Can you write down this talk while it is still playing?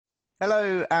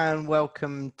Hello and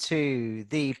welcome to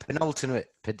the penultimate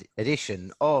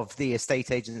edition of the Estate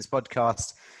Agents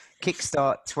Podcast,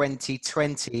 Kickstart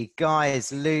 2020.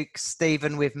 Guys, Luke,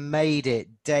 Stephen, we've made it.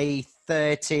 Day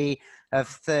 30 of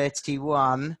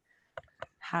 31.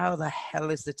 How the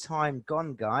hell is the time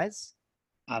gone, guys?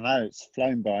 I know, it's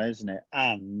flown by, isn't it?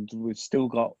 And we've still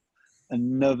got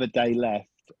another day left,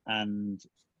 and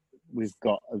we've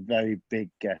got a very big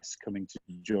guest coming to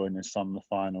join us on the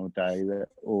final day that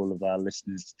all of our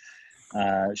listeners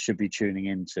should be tuning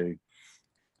into.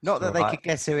 Not that they could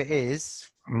guess who it is.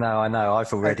 No, I know.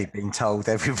 I've already been told.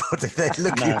 Everybody, they're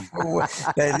looking forward.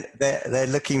 They're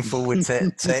looking forward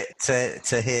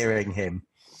to hearing him.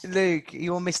 Luke,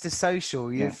 you're Mr.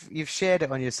 Social. You've shared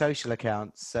it on your social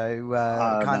accounts,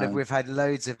 so we've had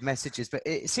loads of messages. But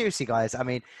seriously, guys, I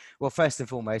mean, well, first and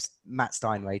foremost, Matt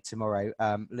Steinway tomorrow.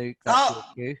 Luke, that's your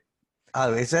cue.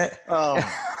 Oh, is it? Oh,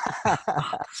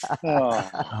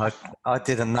 I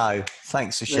didn't know.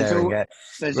 Thanks for sharing it.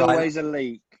 There's always a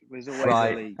leak. There's always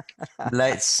a leak.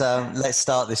 Let's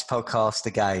start this podcast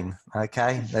again.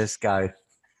 Okay, let's go.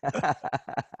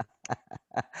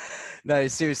 No,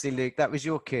 seriously, Luke, that was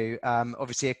your cue.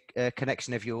 Obviously, a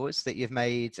connection of yours that you've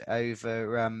made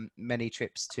over many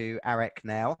trips to AREC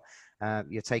now.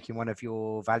 You're taking one of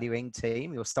your valuing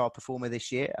team, your star performer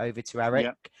this year, over to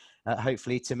AREC,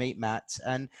 hopefully to meet Matt.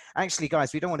 And actually,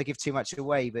 guys, we don't want to give too much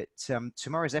away, but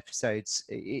tomorrow's episodes,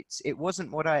 it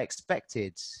wasn't what I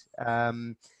expected.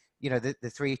 The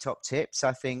three top tips,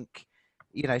 I think,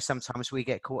 sometimes we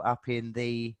get caught up in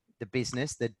the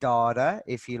business, the data,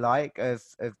 if you like, of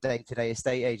day-to-day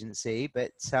estate agency. But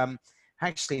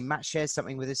actually, Matt shares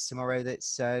something with us tomorrow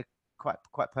that's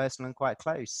quite personal and quite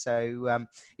close. So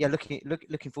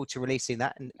looking forward to releasing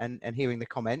that and hearing the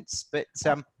comments. But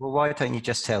well, why don't you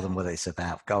just tell them what it's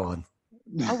about? Go on.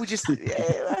 Oh, we'll just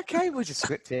we'll just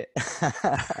script it.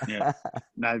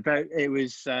 It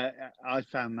was. I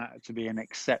found that to be an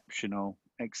exceptional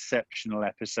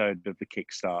episode of the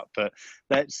Kickstart. But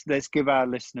let's give our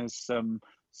listeners some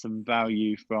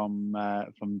value from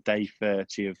day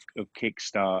 30 of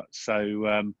Kickstart.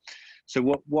 So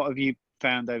what have you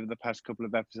found over the past couple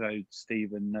of episodes,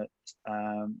 Stephen, that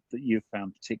you've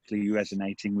found particularly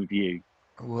resonating with you?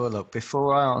 Well, look,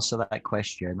 before I answer that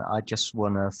question, I just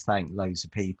want to thank loads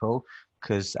of people,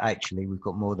 because actually we've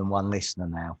got more than one listener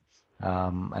now.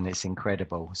 And it's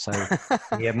incredible. So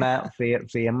the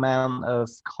amount of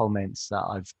comments that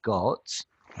I've got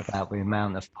about the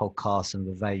amount of podcasts and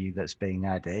the value that's being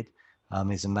added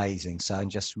is amazing. So I'm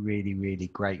just really, really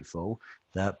grateful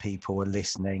that people are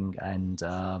listening and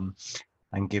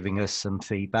giving us some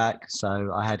feedback.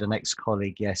 So I had an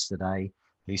ex-colleague yesterday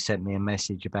who sent me a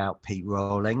message about Pete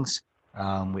Rawlings,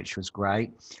 which was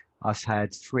great. I've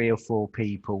had 3 or 4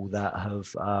 people that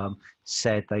have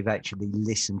said they've actually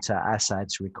listened to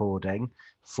Assad's recording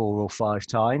 4 or 5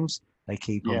 times. They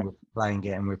keep on replaying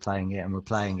it and replaying it and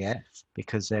replaying it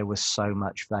because there was so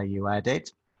much value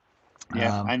added.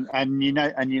 Yeah, and you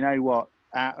know what?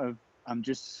 I'm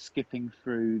just skipping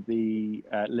through the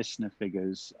listener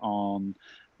figures on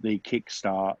the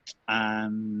Kickstart,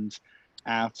 and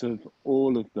out of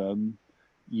all of them,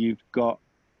 you've got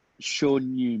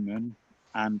Sean Newman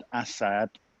and Assad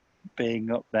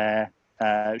being up there,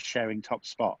 sharing top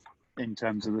spot in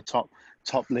terms of the top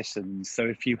listens. So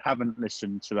if you haven't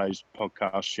listened to those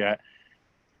podcasts yet,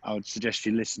 I would suggest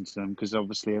you listen to them, because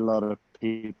obviously a lot of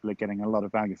people are getting a lot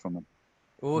of value from them.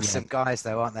 Awesome guys,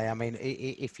 though, aren't they? I mean,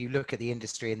 if you look at the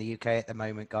industry in the UK at the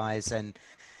moment, guys, and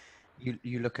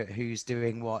you look at who's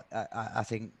doing what, I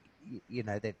think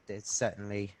there's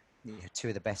certainly 2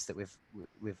 of the best that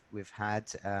we've had,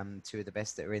 2 of the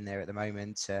best that are in there at the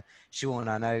moment. Sean,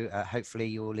 I know, hopefully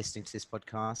you're listening to this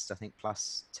podcast, I think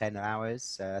plus 10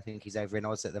 hours. I think he's over in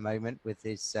Oz at the moment with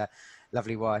his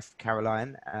lovely wife,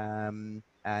 Caroline, and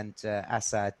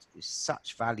Assad.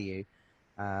 Such value.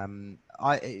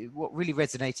 What really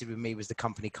resonated with me was the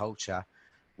company culture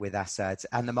with Assad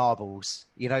and the marbles.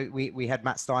 We had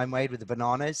Matt Steinway with the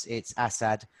bananas. It's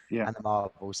Assad and the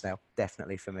marbles now,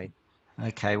 definitely for me.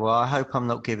 Okay, well, I hope I'm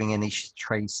not giving any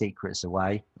trade secrets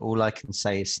away. All I can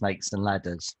say is snakes and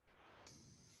ladders.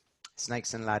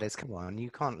 Snakes and ladders, come on. You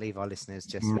can't leave our listeners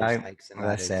just with snakes and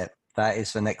ladders. That's it. That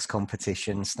is the next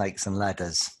competition, snakes and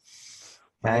ladders.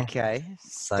 Okay.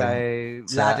 So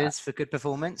ladders for good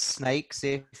performance, snakes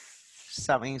if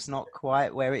something's not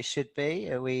quite where it should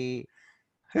be. Are we...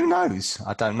 Who knows?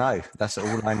 I don't know. That's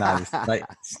all I know.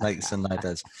 Snakes and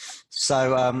ladders.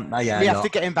 So, we have to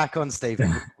get him back on,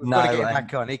 Stephen. We've got to get him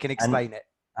back on. He can explain it.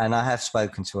 And I have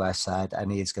spoken to Assad,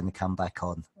 and he is going to come back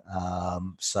on.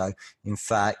 So, in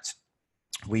fact,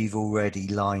 we've already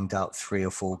lined up 3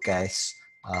 or 4 guests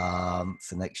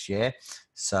for next year.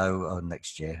 So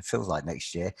next year, it feels like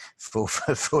next year, for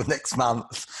next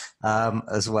month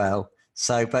as well.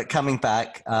 So, but coming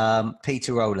back,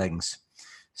 Peter Rawlings.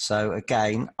 So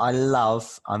again, I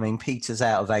mean, Peter's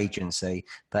out of agency,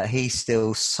 but he's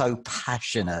still so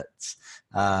passionate.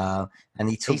 And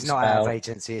he talks he's not about, out of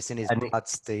agency, it's in his blood,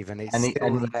 Stephen. It's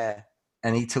still there.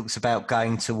 And he talks about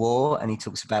going to war, and he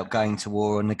talks about going to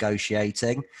war and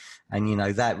negotiating. And, you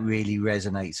know, that really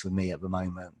resonates with me at the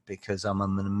moment, because I'm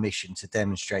on a mission to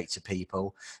demonstrate to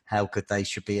people how good they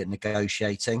should be at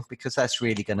negotiating, because that's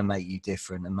really going to make you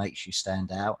different and makes you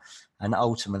stand out. And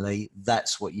ultimately,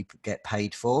 that's what you get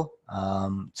paid for,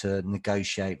 to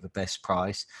negotiate the best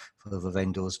price for the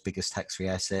vendor's biggest tax-free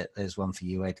asset. There's one for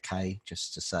you, Ed K,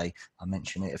 just to say I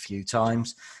mentioned it a few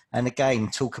times. And again,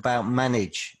 talk about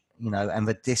manage, you know, and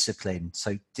the discipline.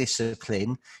 So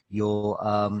discipline your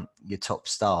top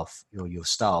staff, your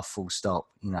staff, full stop.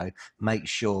 You know, make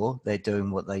sure they're doing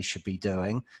what they should be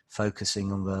doing,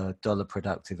 focusing on the dollar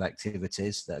productive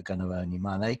activities that are going to earn you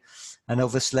money. And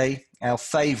obviously, our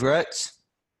favourite,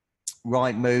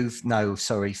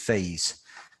 fees.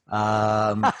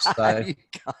 So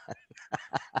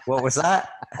what was that?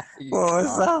 What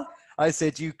was that? I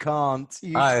said you can't.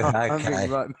 Okay.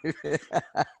 Rightmove.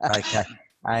 Okay.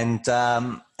 And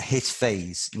his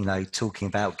fees, you know, talking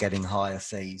about getting higher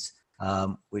fees,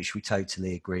 which we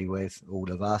totally agree with,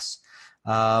 all of us.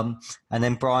 And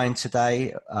then Brian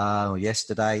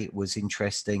yesterday was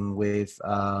interesting with,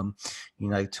 you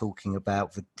know, talking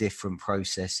about the different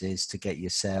processes to get your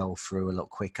sale through a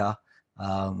lot quicker,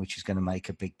 which is going to make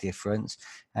a big difference.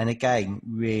 And again,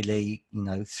 really, you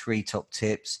know, 3 top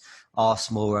tips: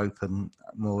 ask more open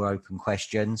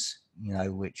questions, you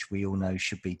know, which we all know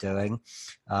should be doing,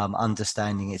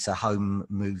 understanding it's a home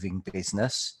moving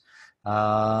business,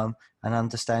 and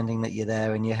understanding that you're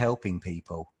there and you're helping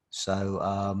people.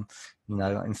 So, you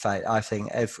know, in fact, I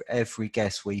think every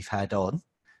guest we've had on,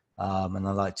 and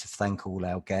I'd like to thank all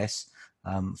our guests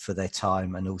for their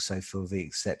time and also for the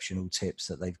exceptional tips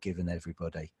that they've given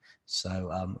everybody.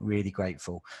 So I'm really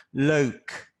grateful.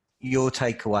 Luke, your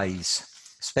takeaways,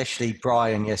 especially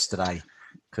Brian yesterday,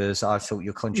 because I thought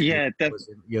your contribution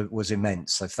was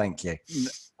immense. So thank you.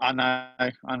 I know.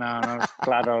 And I was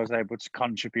glad I was able to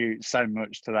contribute so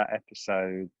much to that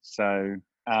episode. So,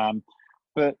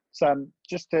 but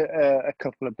just a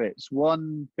couple of bits.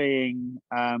 One being,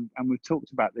 and we've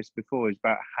talked about this before, is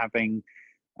about having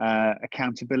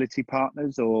accountability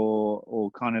partners or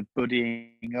kind of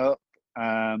buddying up.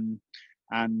 And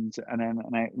then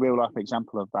a real life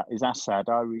example of that is Assad.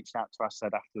 I reached out to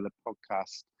Assad after the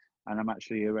podcast, and I'm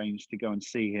actually arranged to go and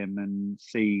see him and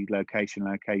see location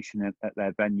at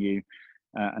their venue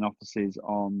and offices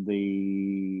on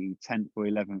the 10th or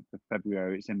 11th of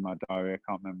February. It's in my diary. I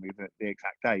can't remember the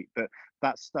exact date, but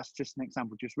that's just an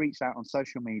example. Just reach out on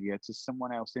social media to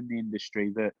someone else in the industry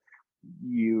that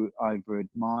you either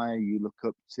admire, you look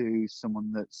up to,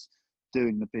 someone that's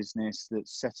doing the business,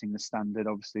 that's setting the standard.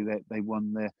 Obviously, they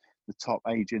won the top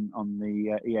agent on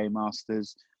the EA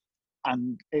Masters,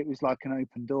 and it was like an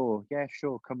open door. Yeah,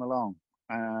 sure, come along.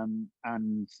 And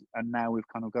now we've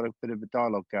kind of got a bit of a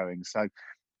dialogue going. So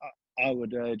I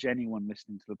would urge anyone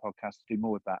listening to the podcast to do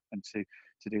more of that and to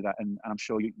do that. And I'm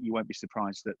sure you won't be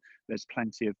surprised that there's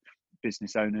plenty of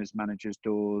business owners, managers,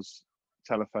 doors,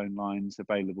 telephone lines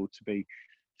available to be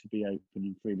open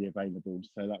and freely available.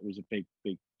 So that was a big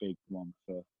one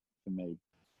for me.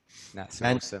 That's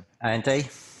awesome. Andy?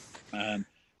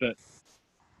 But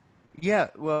yeah,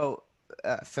 well,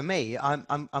 for me, I'm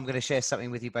going to share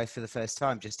something with you both for the first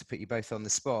time, just to put you both on the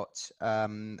spot,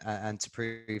 and to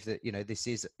prove that, you know, this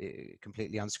is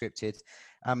completely unscripted.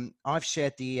 I've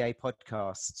shared the EA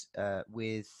podcast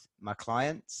with my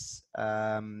clients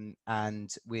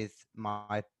and with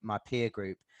my peer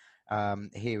group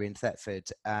here in Thetford,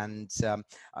 and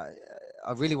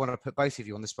I really want to put both of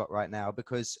you on the spot right now,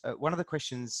 because one of the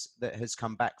questions that has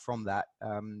come back from that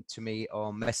to me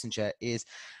on Messenger is,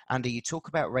 Andy, you talk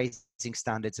about raising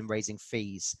standards and raising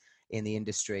fees in the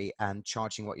industry and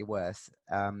charging what you're worth.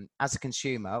 As a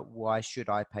consumer, why should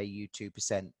I pay you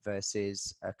 2%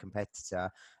 versus a competitor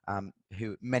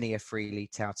who many are freely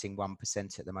touting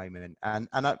 1% at the moment? And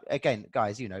again,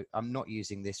 guys, you know, I'm not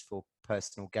using this for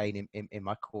personal gain in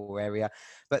my core area,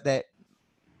 but that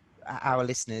our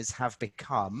listeners have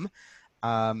become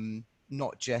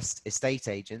not just estate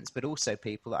agents, but also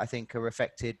people that I think are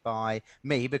affected by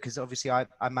me, because obviously I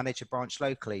manage a branch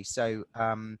locally. So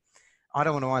I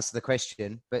don't want to answer the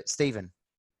question, but Stephen.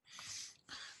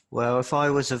 Well, if I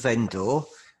was a vendor,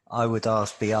 I would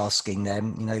be asking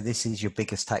them, you know, this is your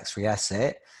biggest tax-free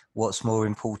asset. What's more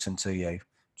important to you?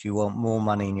 Do you want more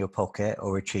money in your pocket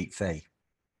or a cheap fee?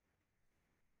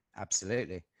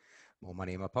 Absolutely. More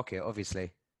money in my pocket,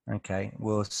 obviously. Okay,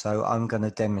 well, so I'm going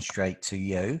to demonstrate to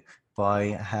you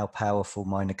by how powerful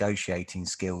my negotiating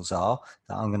skills are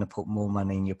that I'm going to put more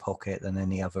money in your pocket than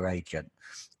any other agent.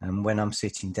 And when I'm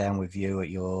sitting down with you at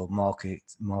your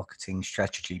marketing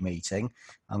strategy meeting,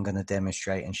 I'm going to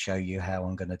demonstrate and show you how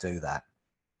I'm going to do that.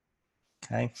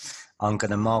 Okay, I'm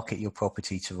going to market your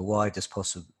property to the widest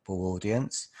possible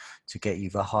audience to get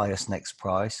you the highest next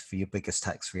price for your biggest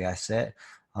tax-free asset.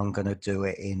 I'm going to do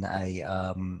it in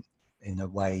a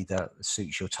way that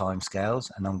suits your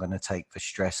timescales, and I'm going to take the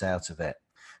stress out of it.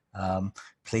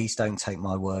 Please don't take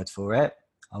my word for it.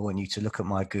 I want you to look at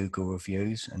my Google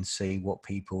reviews and see what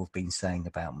people have been saying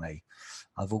about me.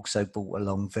 I've also brought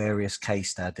along various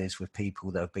case studies with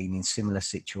people that have been in similar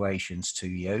situations to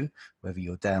you, whether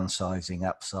you're downsizing,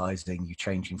 upsizing, you're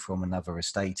changing from another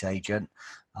estate agent.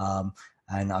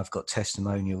 And I've got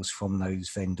testimonials from those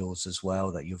vendors as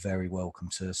well that you're very welcome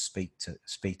to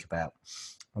speak about.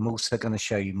 I'm also going to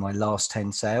show you my last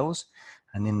 10 sales.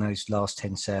 And in those last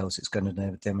 10 sales, it's going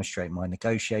to demonstrate my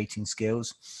negotiating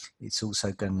skills. It's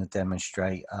also going to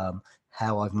demonstrate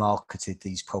how I've marketed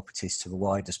these properties to the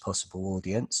widest possible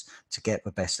audience to get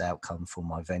the best outcome for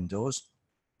my vendors,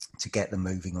 to get them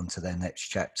moving on to their next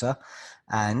chapter.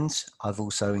 And I've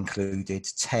also included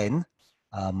 10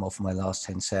 of my last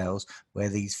 10 sales where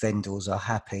these vendors are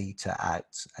happy to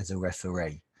act as a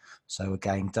referee. So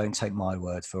again, don't take my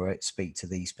word for it, speak to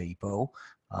these people.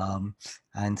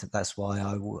 And that's why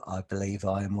I believe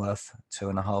I am worth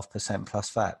 2.5% plus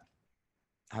VAT.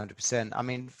 100%. I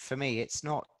mean, for me, it's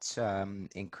not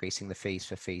increasing the fees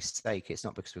for fees' sake. It's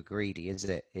not because we're greedy, is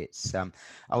it? It's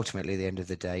ultimately, at the end of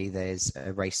the day, there's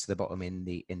a race to the bottom in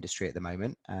the industry at the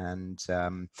moment. And,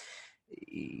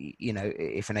 you know,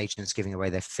 if an agent's giving away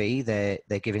their fee, they're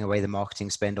giving away the marketing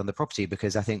spend on the property,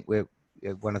 because I think we're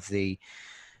one of the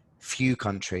few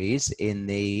countries in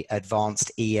the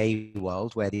advanced EA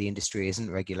world where the industry isn't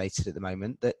regulated at the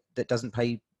moment that doesn't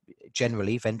pay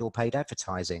generally vendor paid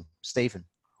advertising. Stephen?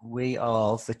 We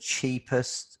are the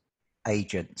cheapest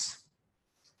agents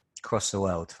across the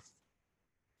world.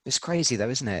 It's crazy though,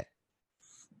 isn't it?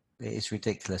 It is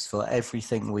ridiculous for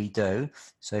everything we do.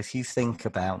 So if you think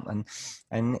about,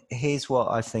 and here's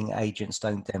what I think agents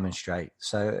don't demonstrate.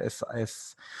 So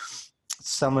if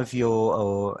some of your,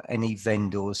 or any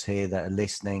vendors here that are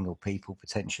listening, or people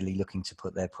potentially looking to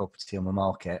put their property on the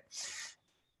market,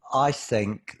 I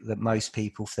think that most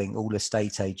people think all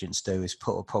estate agents do is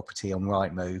put a property on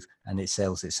Rightmove and it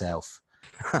sells itself.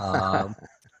 No,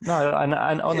 and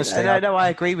honestly, no, I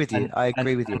agree with you. I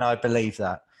agree with you. And I believe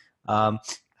that. But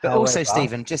however, also,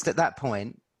 Stephen, just at that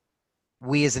point,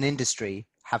 we as an industry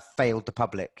have failed the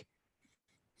public.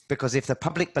 Because if the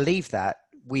public believe that,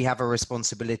 we have a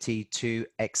responsibility to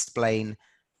explain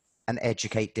and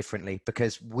educate differently,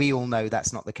 because we all know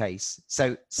that's not the case.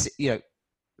 So, you know,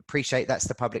 appreciate that's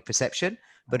the public perception,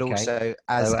 but also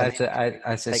as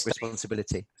take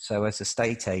responsibility. So as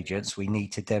estate agents, we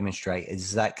need to demonstrate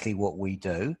exactly what we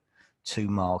do to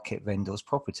market vendors'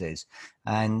 properties.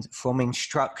 And from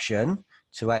instruction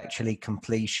to actually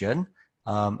completion,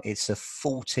 it's a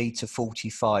 40 to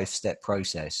 45 step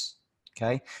process.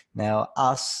 Okay. Now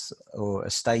us, or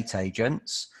estate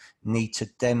agents, need to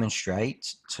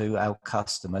demonstrate to our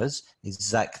customers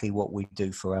exactly what we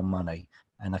do for our money.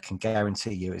 And I can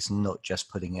guarantee you it's not just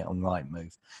putting it on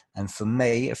Rightmove. And for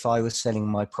me, if I was selling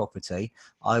my property,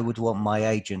 I would want my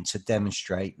agent to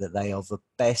demonstrate that they are the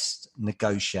best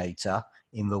negotiator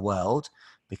in the world,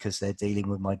 because they're dealing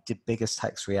with my biggest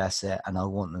tax-free asset and I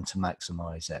want them to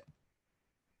maximize it.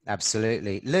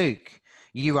 Absolutely. Luke,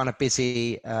 you run a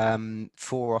busy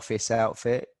 4-office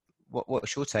outfit.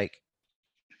 What's your take?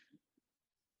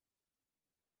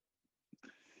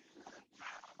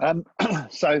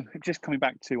 So just coming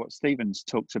back to what Stephen's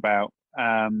talked about,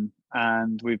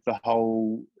 and with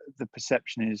the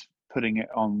perception is putting it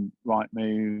on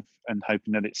Rightmove and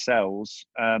hoping that it sells.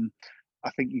 I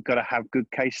think you've got to have good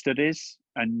case studies,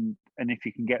 and if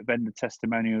you can get vendor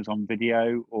testimonials on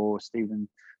video, or Stephen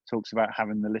talks about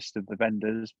having the list of the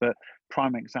vendors. But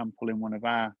prime example, in one of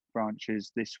our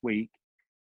branches this week,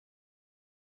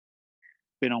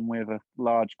 been on with a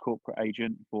large corporate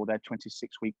agent for their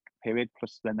 26-week period,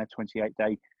 plus then their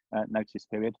 28-day notice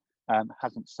period,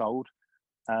 hasn't sold.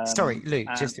 Sorry, Luke,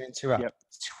 just to interrupt. Yep.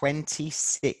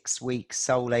 26-week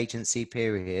sole agency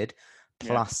period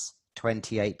plus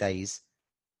 28 days.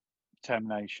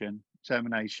 Termination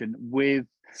with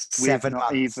 7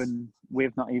 months.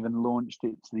 We've not even launched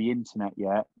it to the internet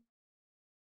yet,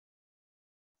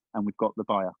 and we've got the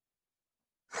buyer.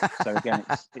 So again,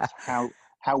 it's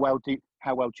how well do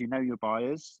how well do you know your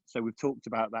buyers? So we've talked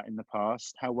about that in the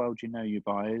past. How well do you know your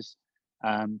buyers?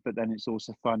 But then it's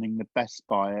also finding the best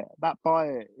buyer. That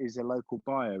buyer is a local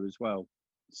buyer as well.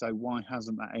 So why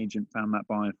hasn't that agent found that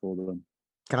buyer for them?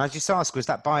 Can I just ask, was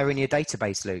that buyer in your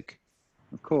database, Luke?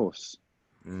 Of course.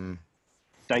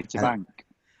 Data bank.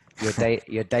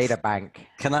 Your data bank.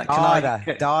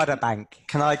 Data bank.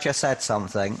 Can I just add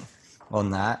something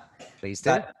on that? Please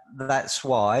do. That's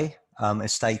why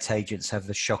estate agents have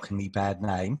a shockingly bad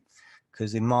name,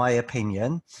 because in my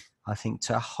opinion, I think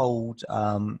to hold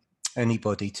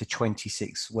anybody to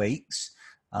 26 weeks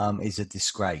is a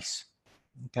disgrace.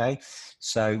 Okay,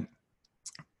 so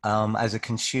as a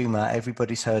consumer,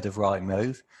 everybody's heard of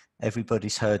Rightmove,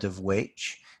 everybody's heard of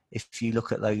Which. If you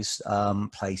look at those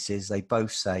places, they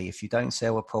both say if you don't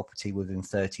sell a property within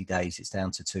 30 days, it's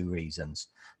down to two reasons: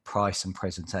 price and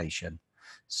presentation.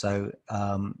 So,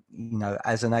 you know,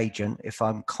 as an agent, if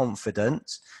I'm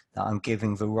confident that I'm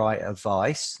giving the right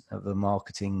advice at the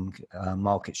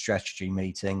market strategy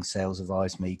meeting, sales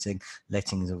advice meeting,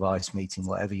 lettings advice meeting,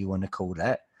 whatever you want to call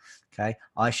it, okay,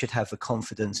 I should have the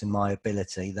confidence in my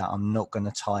ability that I'm not going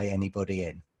to tie anybody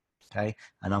in. Okay,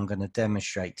 and I'm going to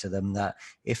demonstrate to them that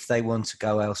if they want to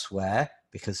go elsewhere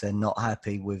because they're not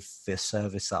happy with the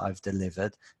service that I've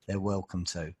delivered, they're welcome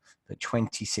to. But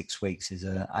 26 weeks is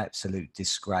an absolute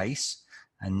disgrace,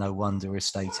 and no wonder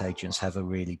estate agents have a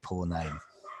really poor name.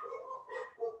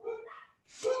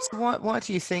 So why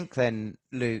do you think then,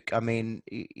 Luke? I mean,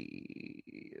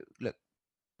 look,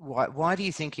 why do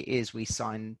you think it is we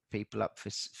sign people up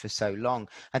for so long?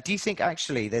 And do you think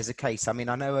actually there's a case? I mean,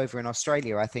 I know over in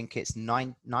Australia, I think it's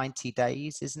 90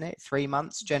 days, isn't it? 3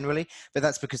 months generally, but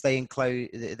that's because they include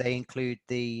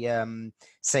the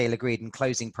sale agreed and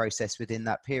closing process within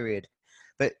that period.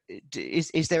 But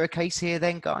is there a case here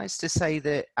then, guys, to say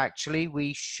that actually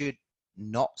we should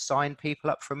not sign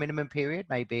people up for a minimum period,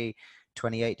 maybe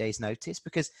 28 days notice?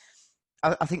 Because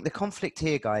I think the conflict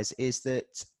here, guys, is that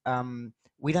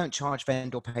we don't charge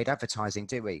vendor paid advertising,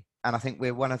 do we? And I think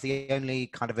we're one of the only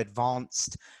kind of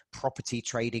advanced property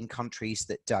trading countries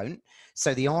that don't.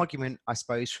 So the argument, I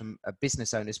suppose, from a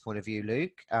business owner's point of view,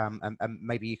 Luke, and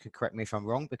maybe you could correct me if I'm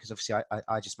wrong, because obviously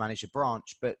I just manage a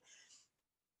branch, but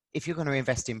if you're going to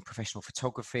invest in professional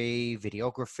photography,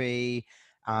 videography,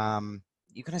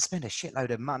 you're going to spend a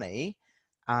shitload of money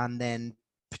and then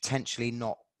potentially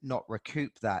not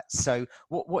recoup that. So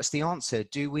what's the answer?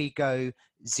 Do we go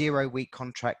 0-week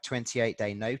contract,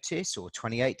 28-day notice, or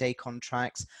 28-day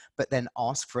contracts, but then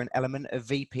ask for an element of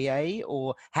VPA?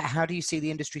 Or how do you see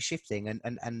the industry shifting,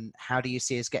 and how do you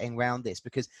see us getting around this?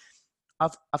 Because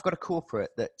I've got a corporate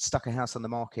that stuck a house on the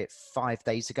market 5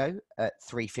 days ago at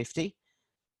 350.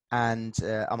 And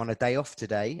I'm on a day off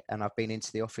today, and I've been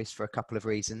into the office for a couple of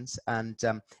reasons, and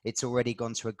it's already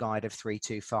gone to a guide of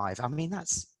 325. I mean,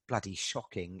 that's bloody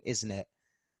shocking, isn't it?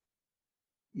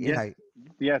 Yeah,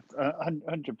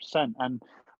 100%. And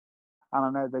I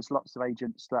know there's lots of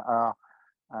agents that are,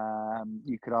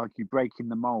 you could argue, breaking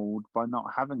the mold by not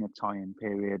having a tie-in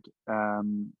period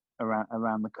around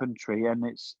the country. And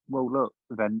it's, well, look,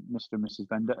 then Mr. and Mrs.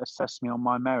 Vendor, assess me on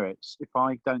my merits. If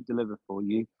I don't deliver for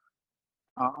you,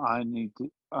 I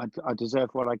deserve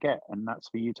what I get, and that's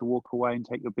for you to walk away and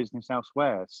take your business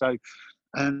elsewhere. So,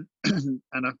 and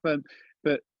I found,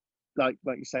 but like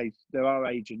you say, there are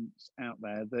agents out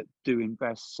there that do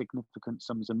invest significant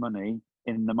sums of money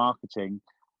in the marketing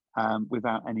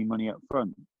without any money up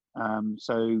front.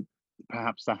 So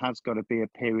perhaps there has got to be a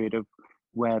period of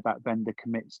where that vendor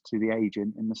commits to the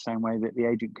agent in the same way that the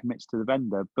agent commits to the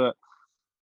vendor. But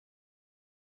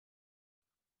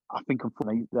I think,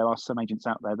 unfortunately, there are some agents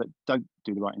out there that don't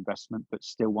do the right investment but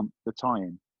still want the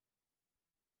tie-in.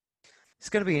 It's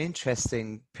going to be an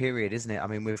interesting period, isn't it? I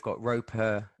mean, we've got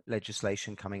ROPA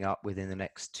legislation coming up within the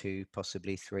next 2,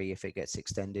 possibly 3, if it gets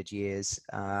extended, years.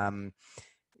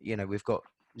 You know, we've got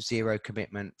zero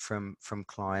commitment from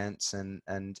clients and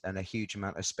a huge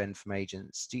amount of spend from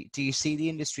agents. Do you see the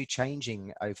industry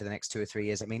changing over the next 2 or 3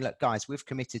 years? I mean, look, guys, we've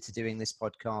committed to doing this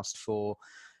podcast for,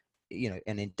 you know,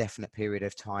 an indefinite period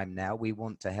of time now. We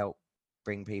want to help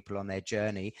bring people on their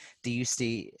journey. Do you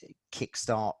see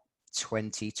Kickstart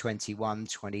 2021,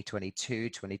 2022,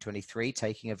 2023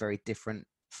 taking a very different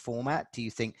format? Do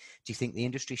you think the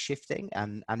industry's shifting,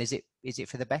 and is it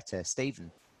for the better,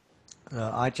 Stephen?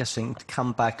 I just think, to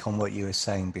come back on what you were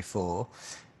saying before,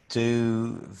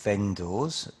 do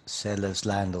vendors, sellers,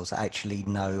 landlords actually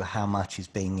know how much is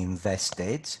being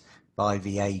invested by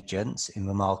the agents in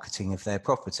the marketing of their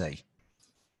property?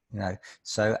 You know,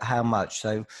 so how much?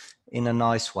 So in a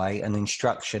nice way, an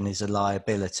instruction is a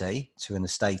liability to an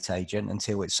estate agent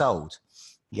until it's sold.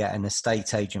 yet an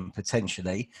estate agent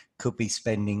potentially could be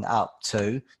spending up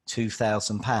to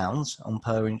 £2,000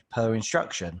 on per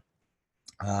instruction,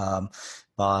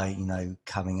 by, you know,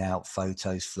 coming out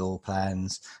photos, floor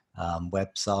plans,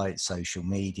 websites, social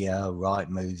media,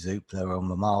 Rightmove, Zoopla on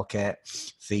the market,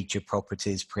 feature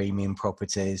properties, premium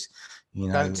properties, you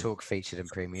know. Don't talk featured and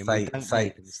premium. We don't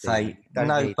need them, Stephen.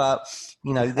 No, but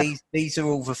you know, these are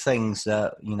all the things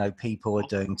that, you know, people are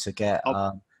doing to get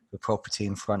the property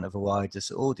in front of a wider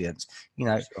audience. You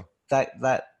know, Sure.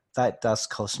 that does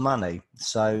cost money.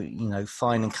 So, you know,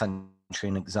 Fine and Country,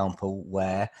 an example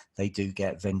where they do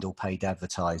get vendor paid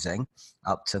advertising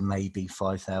up to maybe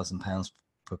 £5,000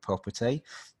 per property.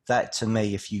 That, to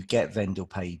me, if you get vendor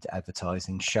paid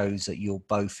advertising, shows that you're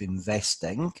both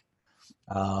investing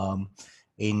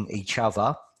in each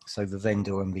other, so the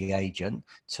vendor and the agent,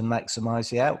 to maximize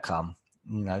the outcome.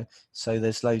 You know, so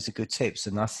there's loads of good tips.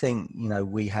 And I think, you know,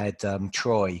 we had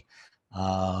Troy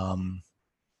on,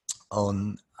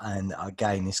 and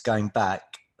again, it's going back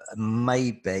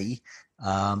maybe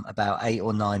about 8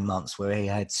 or 9 months, where he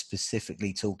had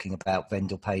specifically talking about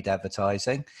vendor paid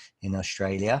advertising in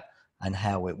Australia and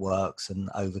how it works and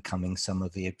overcoming some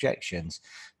of the objections.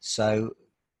 So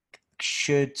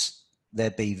should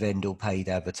there be vendor paid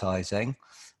advertising?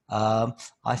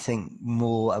 I think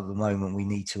more at the moment we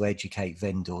need to educate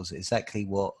vendors exactly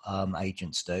what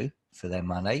agents do for their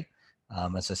money.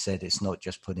 As I said, it's not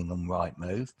just putting on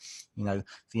Rightmove. You know,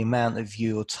 the amount of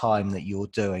your time that you're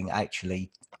doing,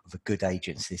 actually, the good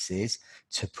agents this is,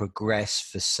 to progress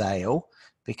for sale.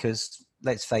 Because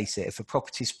let's face it, if a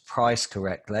property's priced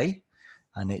correctly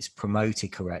and it's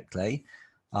promoted correctly,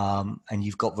 and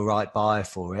you've got the right buyer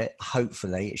for it,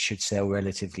 hopefully it should sell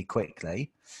relatively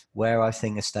quickly. Where I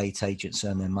think estate agents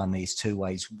earn their money is two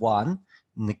ways. One,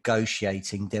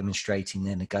 negotiating, demonstrating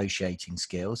their negotiating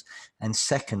skills. And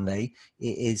secondly,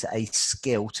 it is a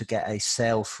skill to get a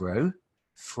sale through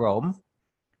from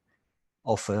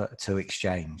offer to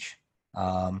exchange.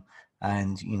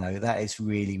 And, you know, that is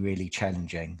really, really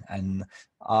challenging. And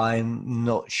I'm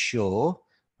not sure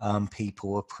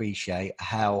people appreciate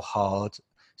how hard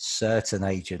certain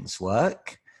agents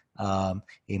work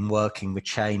in working the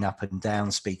chain up and down,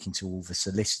 speaking to all the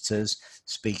solicitors,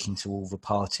 speaking to all the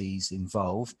parties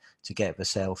involved to get the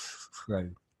sale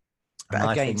through. But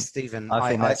and again, Stephen, I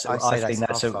think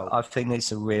I think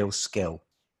it's a real skill.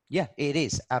 Yeah, it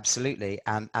is, absolutely.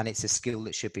 And it's a skill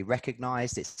that should be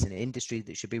recognized. It's an industry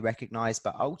that should be recognized.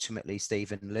 But ultimately,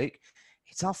 Stephen, Luke,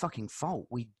 it's our fucking fault.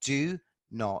 We do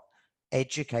not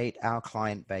educate our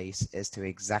client base as to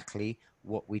exactly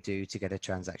what we do to get a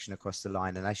transaction across the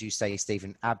line. And as you say,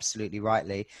 Stephen, absolutely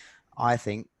rightly, I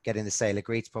think getting the sale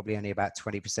agreed is probably only about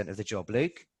 20% of the job.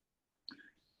 Luke?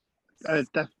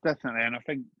 Definitely. And I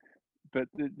think, but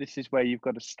this is where you've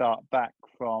got to start back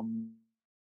from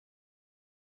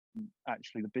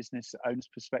actually the business owner's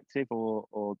perspective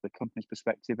or the company's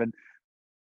perspective, and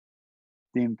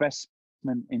the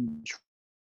investment in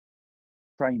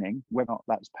training, whether or not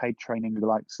that's paid training with the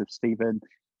likes of Stephen,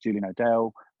 Julian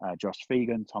O'Dell, Josh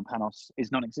Fegan, Tom Panos,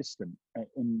 is non-existent.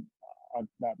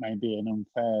 That may be an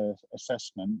unfair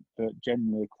assessment, but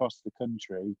generally across the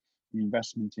country, the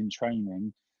investment in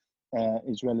training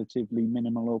is relatively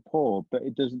minimal or poor, but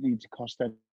it doesn't need to cost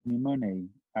any money.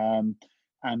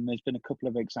 And there's been a couple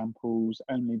of examples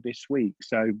only this week.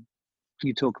 So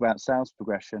you talk about sales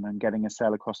progression and getting a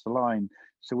sale across the line.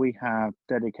 So we have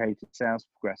dedicated sales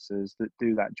progressors that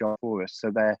do that job for us. So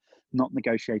they're not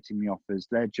negotiating the offers.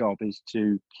 Their job is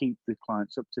to keep the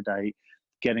clients up to date,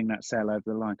 getting that sale over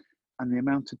the line. And the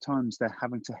amount of times they're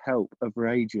having to help other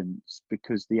agents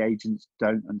because the agents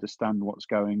don't understand what's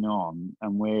going on,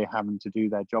 and we're having to do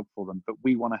their job for them. But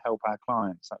we want to help our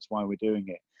clients. That's why we're doing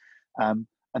it.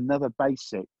 Another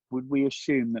basic, would we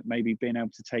assume that maybe being able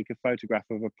to take a photograph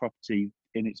of a property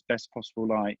in its best possible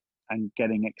light and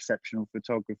getting exceptional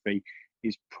photography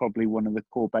is probably one of the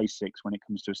core basics when it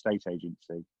comes to a estate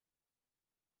agency?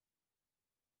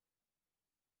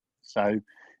 So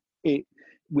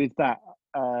with that,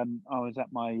 I was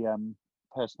at my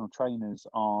personal trainer's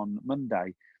on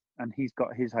Monday, and he's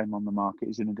got his home on the market.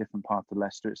 He's in a different part of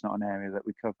Leicester. It's not an area that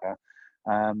we cover.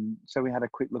 So we had a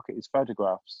quick look at his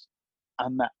photographs,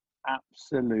 and they're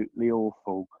absolutely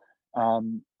awful.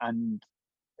 And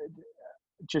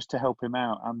just to help him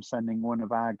out, I'm sending one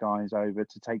of our guys over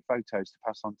to take photos to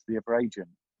pass on to the other agent.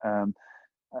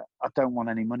 I don't want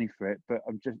any money for it, but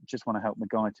I just want to help the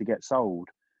guy to get sold.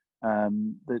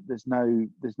 There's no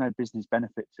business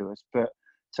benefit to us, but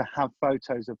to have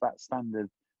photos of that standard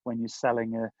when you're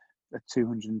selling a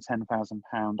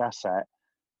 £210,000 asset,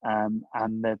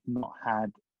 and they've not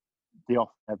had the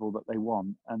off level that they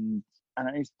want, and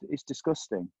and it's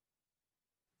disgusting.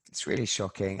 It's really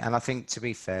shocking. And I think, to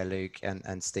be fair, Luke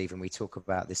and Stephen, we talk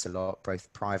about this a lot,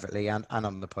 both privately and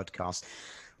on the podcast.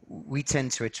 We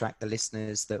tend to attract the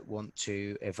listeners that want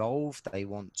to evolve. They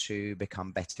want to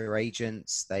become better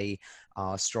agents. They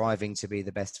are striving to be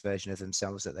the best version of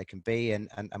themselves that they can be. And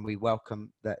we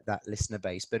welcome that listener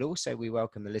base, but also we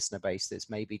welcome the listener base that's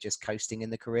maybe just coasting in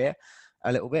the career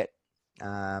a little bit,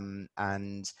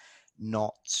 and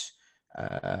not,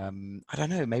 I don't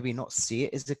know, maybe not see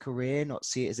it as a career, not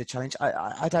see it as a challenge.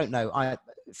 I don't know.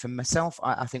 For myself,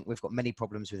 I think we've got many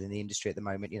problems within the industry at the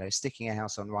moment. You know, sticking a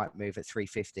house on Rightmove at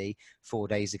 350 4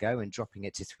 days ago and dropping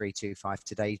it to 325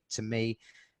 today, to me,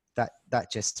 that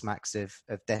just smacks of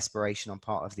desperation on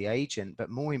part of the agent. But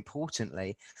more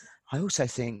importantly, I also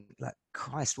think, like,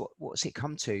 Christ, what's it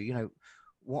come to? You know,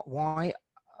 why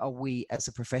are we as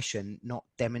a profession not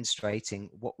demonstrating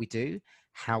what we do,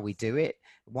 how we do it?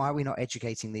 Why are we not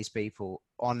educating these people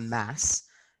en masse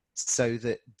so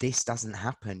that this doesn't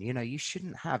happen? You know, you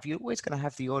shouldn't have, you're always going to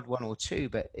have the odd one or two,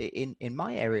 but in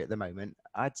my area at the moment,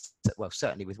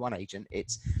 certainly with one agent,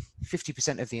 it's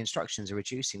 50% of the instructions are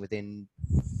reducing within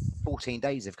 14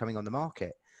 days of coming on the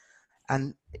market.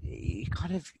 And you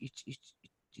kind of,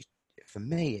 for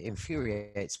me, it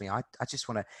infuriates me. I just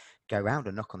want to go around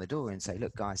and knock on the door and say,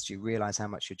 look, guys, do you realize how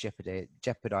much you're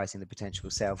jeopardizing the potential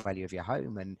sale value of your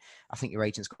home? And I think your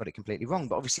agent's got it completely wrong.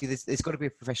 But obviously, there's got to be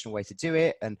a professional way to do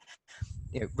it. And,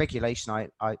 you know, regulation,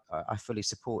 I fully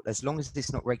support, as long as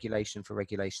it's not regulation for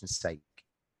regulation's sake.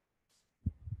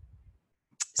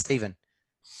 Stephen?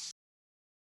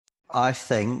 I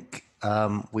think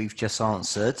we've just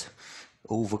answered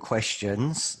all the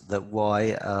questions that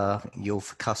why your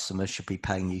customer should be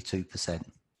paying you 2%.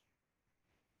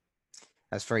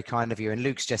 That's very kind of you. And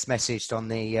Luke's just messaged on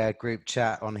the group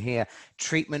chat on here,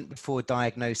 treatment before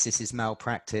diagnosis is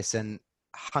malpractice. And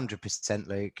 100%,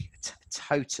 Luke,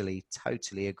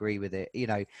 totally agree with it. You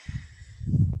know,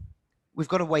 we've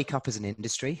got to wake up as an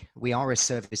industry. We are a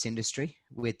service industry.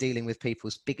 We're dealing with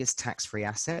people's biggest tax-free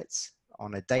assets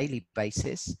on a daily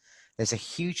basis. There's a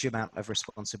huge amount of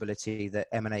responsibility that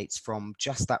emanates from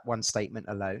just that one statement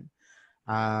alone.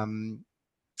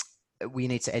 We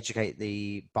need to educate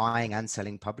the buying and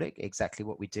selling public exactly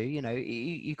what we do. You know,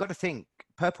 you've got to think,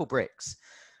 Purple Bricks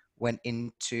went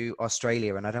into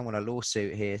Australia, and I don't want a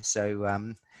lawsuit here,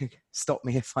 so stop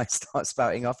me if I start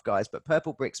spouting off, guys, but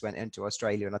Purple Bricks went into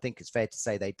Australia, and I think it's fair to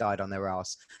say they died on their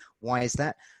ass. Why is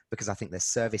that? Because I think their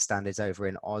service standards over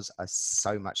in Oz are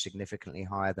so much significantly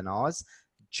higher than ours,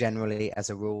 generally as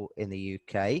a rule in the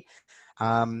UK.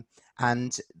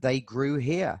 And they grew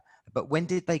here. But when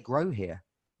did they grow here?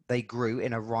 They grew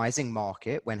in a rising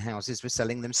market when houses were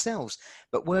selling themselves.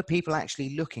 But were people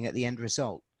actually looking at the end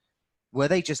result? Were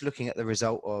they just looking at the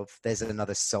result of there's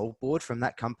another sold board from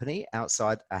that company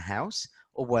outside a house?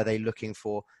 Or were they looking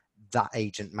for that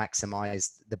agent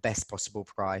maximized the best possible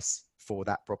price for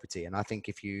that property? And I think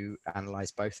if you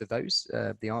analyze both of those,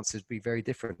 the answers would be very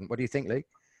different. What do you think, Luke?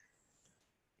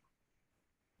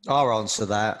 I'll answer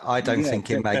that. I don't think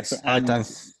it makes,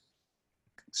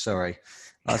 sorry.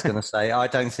 I was going to say, I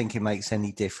don't think it makes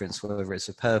any difference whether it's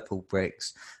a Purple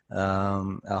Bricks,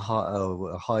 a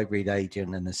hybrid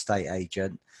agent, and estate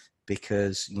agent,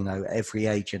 because, you know, every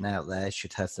agent out there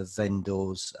should have the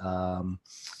vendor's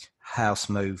house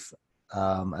move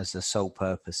as the sole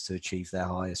purpose to achieve their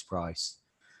highest price.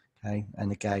 Okay,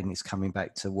 and again, it's coming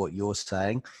back to what you're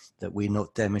saying, that we're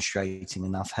not demonstrating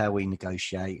enough how we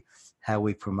negotiate, how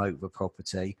we promote the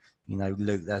property. You know,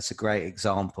 Luke, that's a great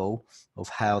example of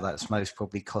how that's most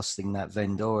probably costing that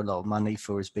vendor a lot of money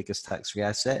for his biggest tax-free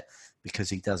asset,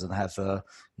 because he doesn't have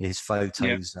his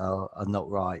photos are not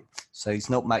right. So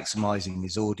he's not maximizing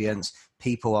his audience.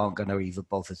 People aren't going to even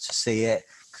bother to see it,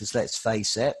 because let's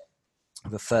face it,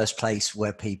 the first place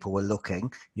where people are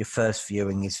looking, your first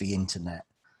viewing is the internet.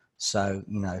 So,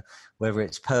 you know, whether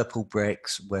it's Purple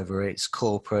Bricks, whether it's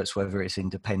corporates, whether it's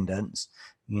independents,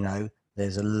 you know,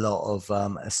 there's a lot of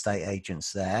estate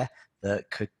agents there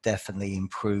that could definitely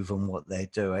improve on what they're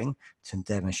doing to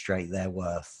demonstrate their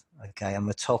worth. Okay, and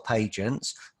the top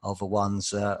agents are the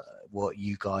ones what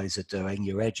you guys are doing.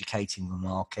 You're educating the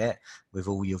market with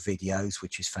all your videos,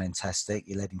 which is fantastic.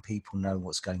 You're letting people know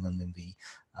what's going on in the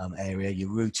area.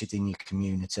 You're rooted in your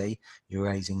community. You're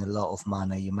raising a lot of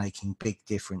money. You're making big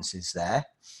differences there.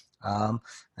 And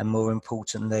more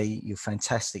importantly, you're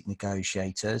fantastic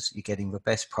negotiators. You're getting the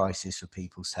best prices for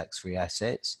people's tax-free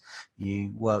assets.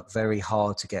 You work very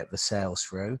hard to get the sales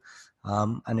through.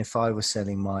 And if I was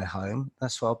selling my home,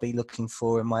 that's what I'll be looking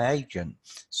for in my agent.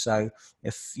 So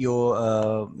if you're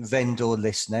a vendor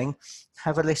listening,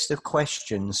 have a list of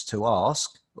questions to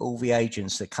ask all the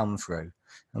agents that come through.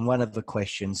 And one of the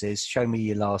questions is, show me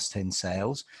your last 10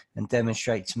 sales and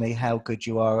demonstrate to me how good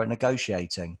you are at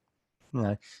negotiating. You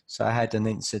know, so I had an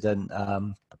incident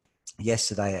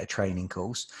yesterday at a training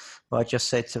course where I just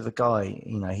said to the guy,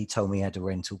 you know, he told me he had a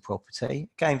rental property.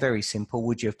 Again, very simple.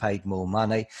 Would you have paid more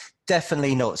money?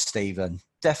 Definitely not, Stephen.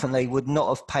 Definitely would not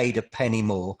have paid a penny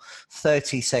more.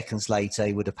 30 seconds later,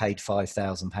 he would have paid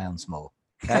 £5,000 more.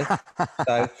 Okay.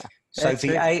 So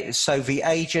the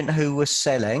agent who was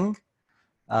selling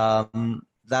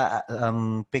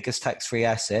that biggest tax-free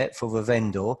asset for the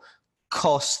vendor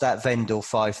cost that vendor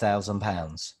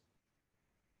 £5,000.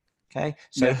 Okay,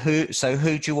 so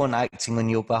who do you want acting on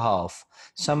your behalf?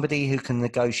 Somebody who can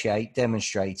negotiate,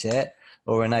 demonstrate it,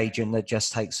 or an agent that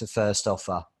just takes the first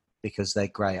offer because they're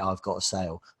great. I've got a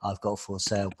sale. I've got a for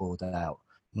sale board out.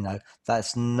 You know,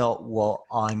 that's not what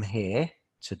I'm here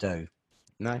to do.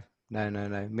 No,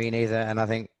 me neither. And I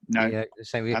think the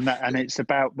same. And it's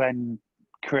about then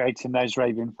creating those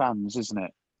raving fans, isn't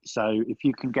it? So if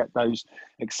you can get those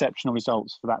exceptional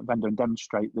results for that vendor and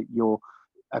demonstrate that you're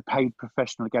a paid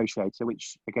professional negotiator,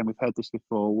 which again, we've heard this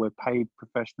before, we're paid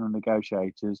professional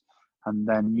negotiators, and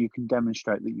then you can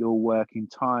demonstrate that you're working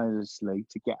tirelessly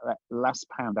to get that last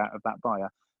pound out of that buyer,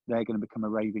 they're going to become a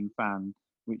raving fan,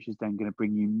 which is then going to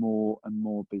bring you more and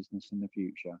more business in the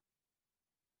future.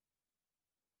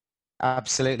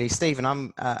 Absolutely. Stephen,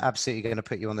 I'm absolutely going to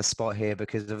put you on the spot here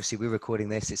because obviously we're recording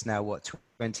this. It's now,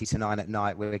 20 to 9 at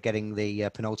night. We're getting the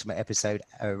penultimate episode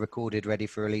recorded, ready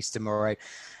for release tomorrow.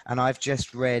 And I've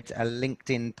just read a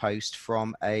LinkedIn post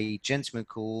from a gentleman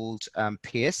called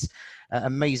Pierce.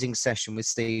 Amazing session with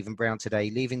Stephen Brown today,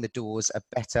 leaving the doors a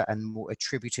better and more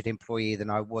attributed employee than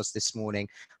I was this morning.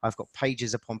 I've got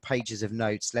pages upon pages of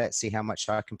notes. Let's see how much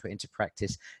I can put into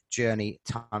practice. Journey,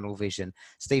 tunnel vision.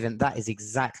 Stephen, that is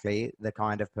exactly the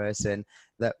kind of person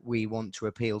that we want to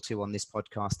appeal to on this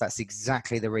podcast. That's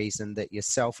exactly the reason that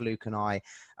yourself, Luke, and I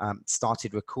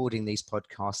started recording these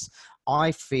podcasts.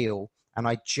 I feel, and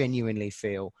I genuinely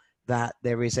feel, that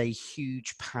there is a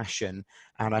huge passion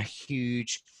and a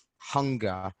huge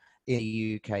hunger in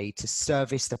the UK to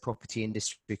service the property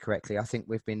industry correctly. I think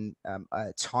we've been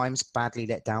at times badly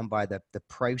let down by the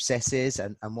processes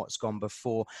and what's gone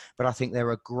before, but I think there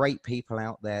are great people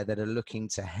out there that are looking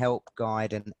to help,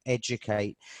 guide and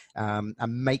educate and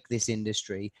make this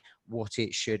industry what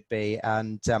it should be.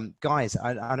 And guys,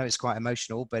 I know it's quite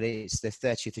emotional, but it's the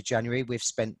 30th of January. We've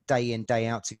spent day in, day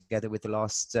out together with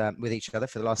with each other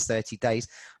for the last 30 days.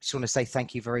 I just want to say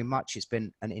thank you very much. It's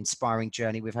been an inspiring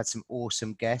journey. We've had some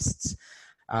awesome guests,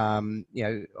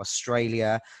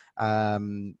 Australia,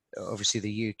 obviously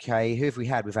the UK. Who have we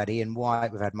had? We've had Ian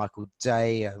White, we've had Michael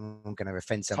Day. I'm going to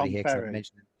offend somebody here because I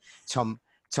mentioned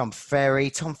Tom Ferry.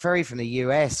 Tom Ferry from the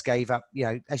US gave up,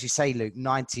 as you say, Luke,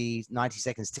 90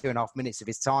 seconds, 2.5 minutes of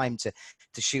his time to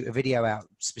shoot a video out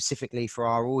specifically for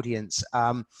our audience.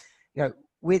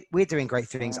 We're doing great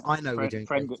things. I know we're doing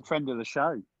friend of the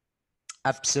show.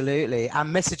 Absolutely.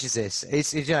 And messages this.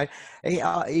 He's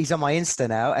on my Insta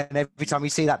now, and every time you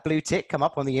see that blue tick come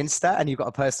up on the Insta and you've got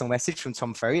a personal message from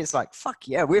Tom Ferry, it's like, fuck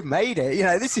yeah, we've made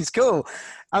it. This is cool.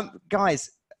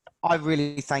 Guys, I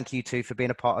really thank you two for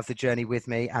being a part of the journey with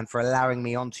me and for allowing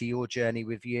me onto your journey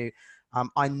with you.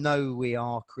 I know we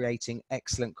are creating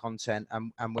excellent content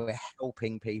and we're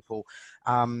helping people.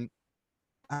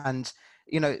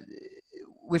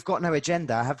 We've got no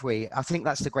agenda, have we? I think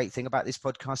that's the great thing about this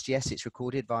podcast. Yes, it's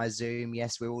recorded via Zoom.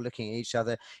 Yes, we're all looking at each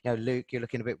other. Luke, you're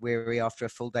looking a bit weary after a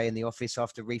full day in the office,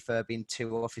 after refurbing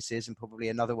 2 offices and probably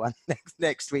another one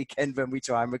next weekend when we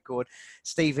try and record.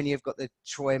 Stephen, you've got the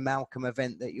Troy Malcolm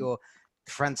event that you're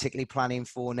frantically planning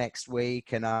for next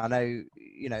week, and I know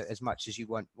as much as you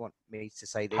want me to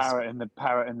say this, parrot in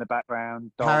the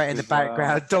background,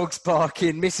 dogs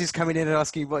barking, Mrs. coming in and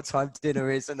asking what time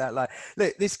dinner is, and that. Like,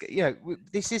 look, this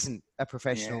this isn't a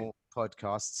professional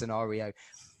podcast scenario.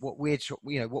 What we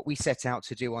set out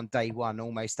to do on day one,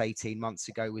 almost 18 months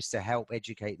ago, was to help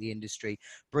educate the industry,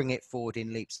 bring it forward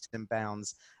in leaps and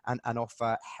bounds, and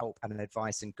offer help and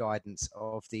advice and guidance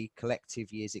of the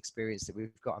collective years experience that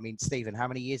we've got. I mean, Stephen, how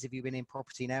many years have you been in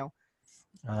property now?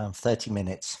 30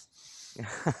 minutes.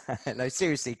 No,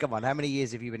 seriously, come on. How many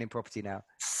years have you been in property now?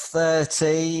 30,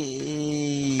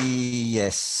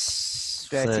 yes.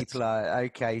 30 plus.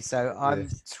 Okay, so I'm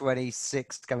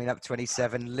 26, coming up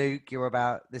 27. Luke, you're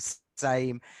about the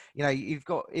same. You've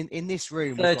got in this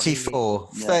room 34.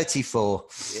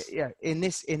 Yeah, in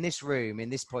this room, in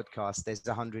this podcast, there's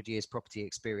 100 years property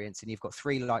experience, and you've got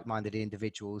 3 like-minded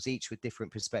individuals, each with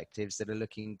different perspectives that are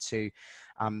looking to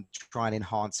try and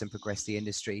enhance and progress the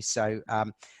industry. So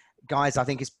guys, I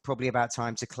think it's probably about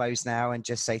time to close now and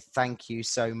just say thank you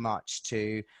so much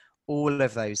to all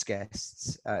of those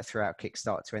guests throughout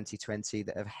Kickstart 2020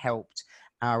 that have helped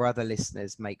our other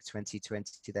listeners make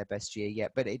 2020 their best year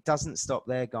yet. But it doesn't stop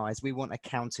there, guys. We want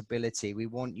accountability. We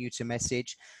want you to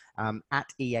message at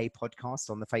EA Podcast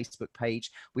on the Facebook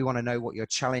page. We want to know what your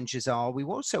challenges are. We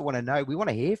also want to know, we want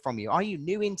to hear from you. Are you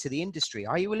new into the industry?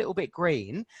 Are you a little bit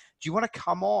green? Do you want to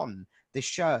come on the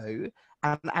show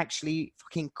and actually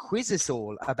fucking quiz us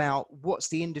all about what's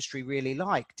the industry really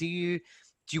like? Do you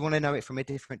want to know it from a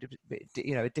different,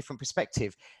 a different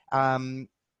perspective?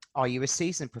 Are you a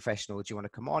seasoned professional? Do you want to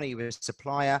come on? Are you a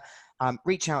supplier?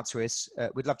 Reach out to us.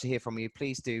 We'd love to hear from you.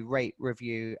 Please do rate,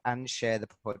 review, and share the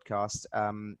podcast.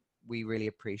 We really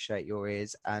appreciate your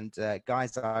ears. And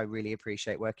guys, I really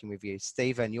appreciate working with you.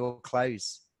 Stephen, your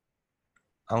close.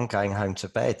 I'm going home to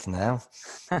bed now.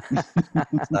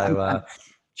 So,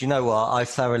 do you know what? I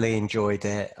thoroughly enjoyed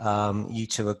it. You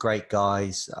two are great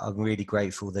guys. I'm really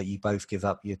grateful that you both give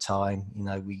up your time. You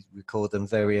know, we record them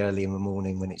very early in the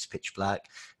morning when it's pitch black.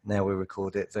 Now we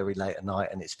record it very late at night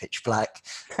and it's pitch black.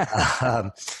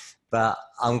 But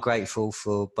I'm grateful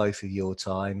for both of your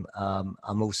time.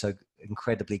 I'm also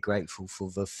incredibly grateful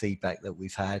for the feedback that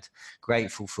we've had.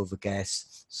 Grateful for the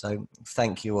guests. So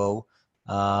thank you all.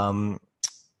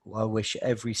 I wish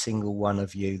every single one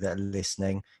of you that are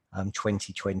listening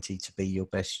 2020 to be your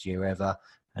best year ever.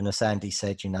 And as Andy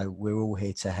said, you know, we're all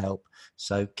here to help.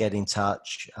 So get in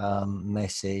touch,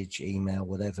 message, email,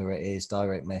 whatever it is,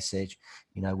 direct message.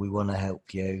 You know, we want to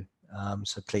help you.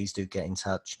 So please do get in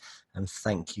touch. And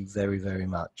thank you very, very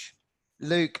much.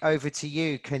 Luke, over to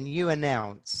you. Can you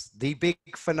announce the big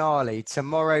finale,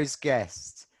 tomorrow's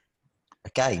guest?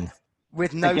 Again.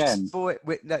 With no Luke,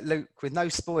 with no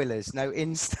spoilers, no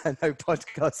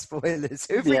podcast spoilers.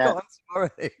 Who have we got on tomorrow,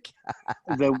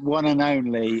 Luke? The one and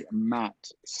only Matt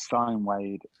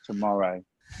Steinwade tomorrow.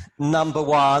 Number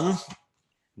one,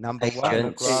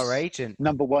 McGrath agent.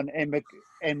 Number one in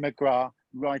McGrath,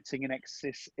 writing in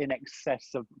excess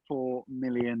of 4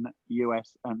 million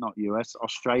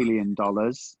Australian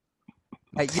dollars.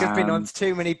 Hey, you've been on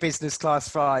too many business class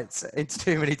flights into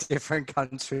too many different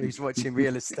countries watching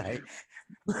real estate.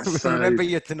 So, remember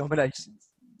your denominations.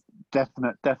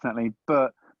 Definitely.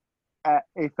 But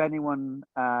if anyone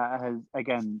has,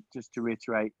 again, just to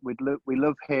reiterate, we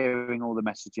love hearing all the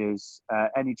messages,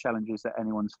 any challenges that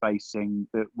anyone's facing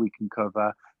that we can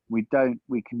cover. We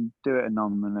can do it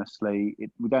anonymously.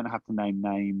 We don't have to name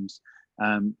names.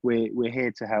 We're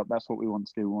here to help. That's what we want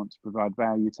to do. We want to provide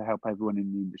value to help everyone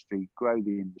in the industry, grow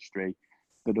the industry,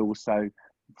 but also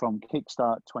from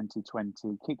Kickstart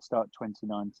 2020, Kickstart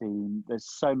 2019, there's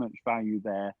so much value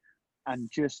there.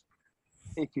 And just,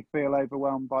 if you feel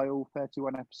overwhelmed by all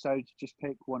 31 episodes, just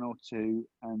pick one or two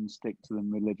and stick to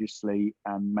them religiously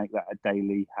and make that a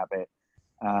daily habit.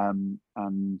 And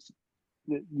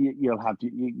you're going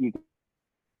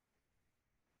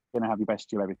to have your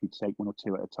best year ever if you take one or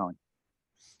two at a time.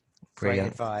 Great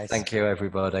advice. Thank you,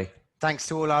 everybody. Thanks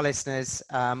to all our listeners.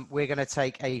 We're going to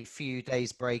take a few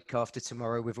days break after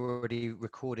tomorrow. We've already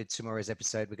recorded tomorrow's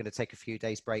episode. We're going to take a few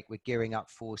days break. We're gearing up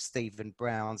for Stephen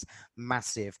Brown's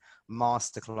massive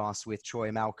masterclass with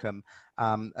Troy Malcolm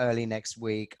early next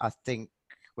week. I think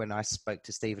when I spoke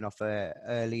to Stephen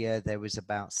earlier, there was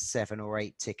about 7 or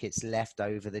 8 tickets left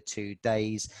over the 2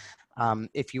 days.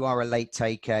 If you are a late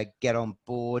taker, get on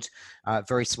board.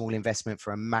 Very small investment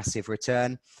for a massive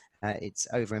return. It's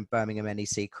over in Birmingham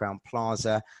NEC Crown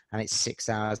Plaza, and it's 6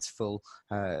 hours full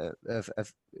of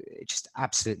just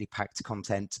absolutely packed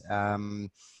content, and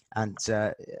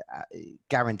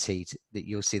guaranteed that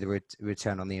you'll see the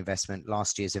return on the investment.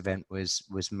 Last year's event was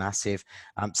massive.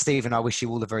 Stephen, I wish you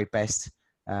all the very best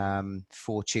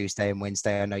for Tuesday and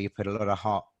Wednesday. I know you put a lot of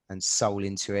heart and soul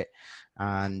into it,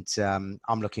 and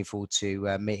I'm looking forward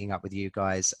to meeting up with you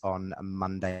guys on a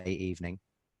Monday evening.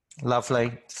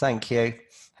 Lovely. Thank you.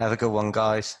 Have a good one,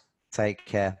 guys. Take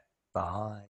care. Bye.